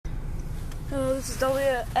Hello, this is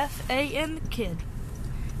WFAN The Kid,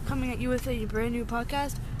 coming at you with a brand new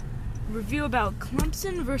podcast review about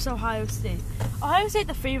Clemson versus Ohio State. Ohio State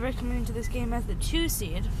the favorite coming into this game as the 2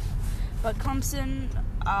 seed, but Clemson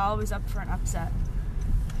always up for an upset.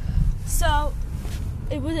 So,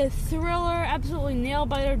 it was a thriller, absolutely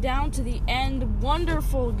nail-biter down to the end.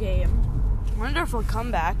 Wonderful game. Wonderful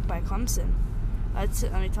comeback by Clemson. Let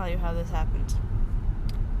me tell you how this happened.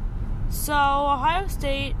 So, Ohio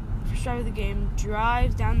State, first drive of the game,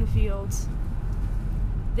 drives down the field.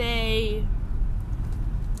 They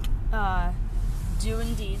do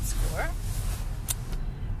indeed score.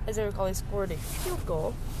 As I recall, they scored a field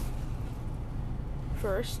goal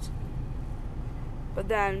first. But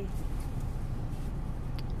then,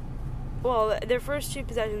 their first 2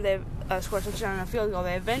 possessions, they scored a touchdown and a field goal.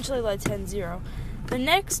 They eventually led 10-0. The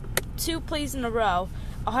next 2 plays in a row,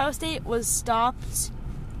 Ohio State was stopped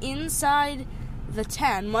inside the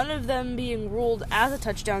 10, one of them being ruled as a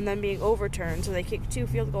touchdown, then being overturned, so they kicked 2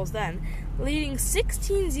 field goals then, leading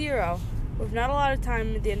 16-0 with not a lot of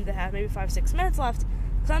time at the end of the half, maybe 5-6 minutes left.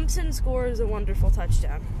 Clemson scores a wonderful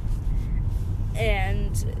touchdown,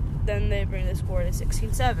 and then they bring the score to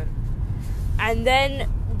 16-7. And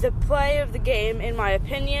then the play of the game, in my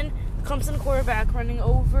opinion, Clemson quarterback running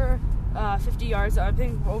over 50 yards, I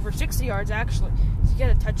think over 60 yards actually, to get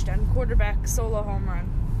a touchdown, quarterback solo home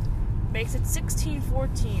run. Makes it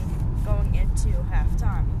 16-14 going into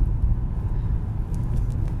halftime.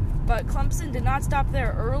 But Clemson did not stop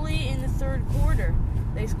there. Early in the third quarter,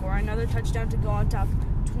 they score another touchdown to go on top,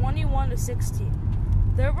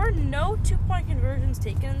 21-16. There were no 2-point conversions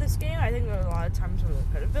taken in this game. I think there were a lot of times where there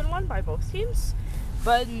could have been one by both teams,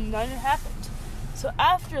 but none happened. So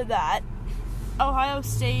after that, Ohio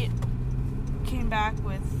State came back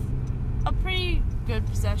with a pretty good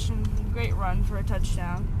possession, great run for a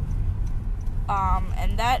touchdown.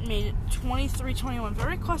 And that made it 23-21.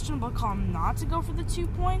 Very questionable call not to go for the 2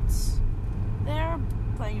 points. They're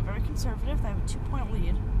playing it very conservative. They have a 2-point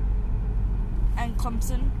lead. And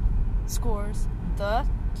Clemson scores the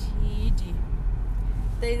TD.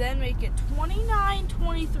 They then make it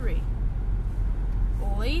 29-23.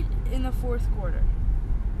 Late in the fourth quarter.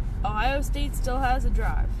 Ohio State still has a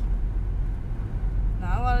drive.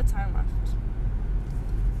 Not a lot of time left.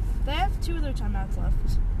 They have 2 of their timeouts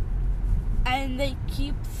left. And they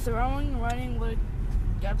keep throwing, running, what an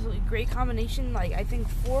absolutely great combination. I think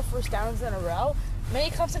 4 first downs in a row. Many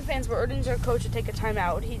Clemson fans were urging their coach to take a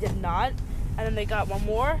timeout. He did not. And then they got one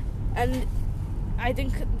more. And I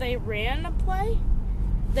think they ran a play.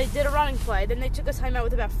 They did a running play. Then they took a timeout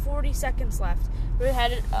with about 40 seconds left. They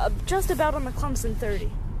had it just about on the Clemson 30.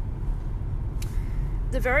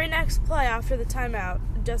 The very next play after the timeout,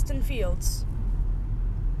 Justin Fields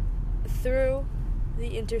threw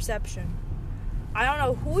the interception. I don't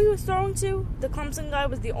know who he was throwing to. The Clemson guy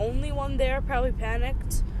was the only one there, probably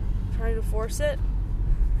panicked, trying to force it,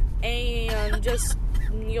 and just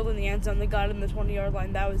kneeled in the end zone. They got in the 20-yard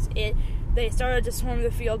line. That was it. They started to swarm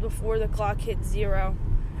the field before the clock hit 0.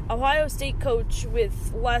 Ohio State coach,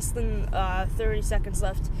 with less than 30 seconds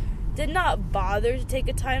left, did not bother to take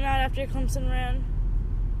a timeout after Clemson ran.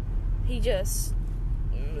 He just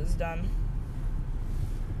was done,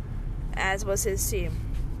 as was his team.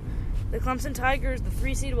 The Clemson Tigers, the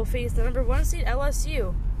 3 seed, will face the number 1 seed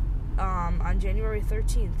LSU on January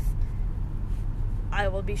 13th. I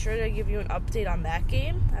will be sure to give you an update on that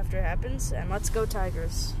game after it happens, and let's go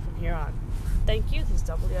Tigers from here on. Thank you. This is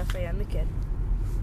WFAN The Kid.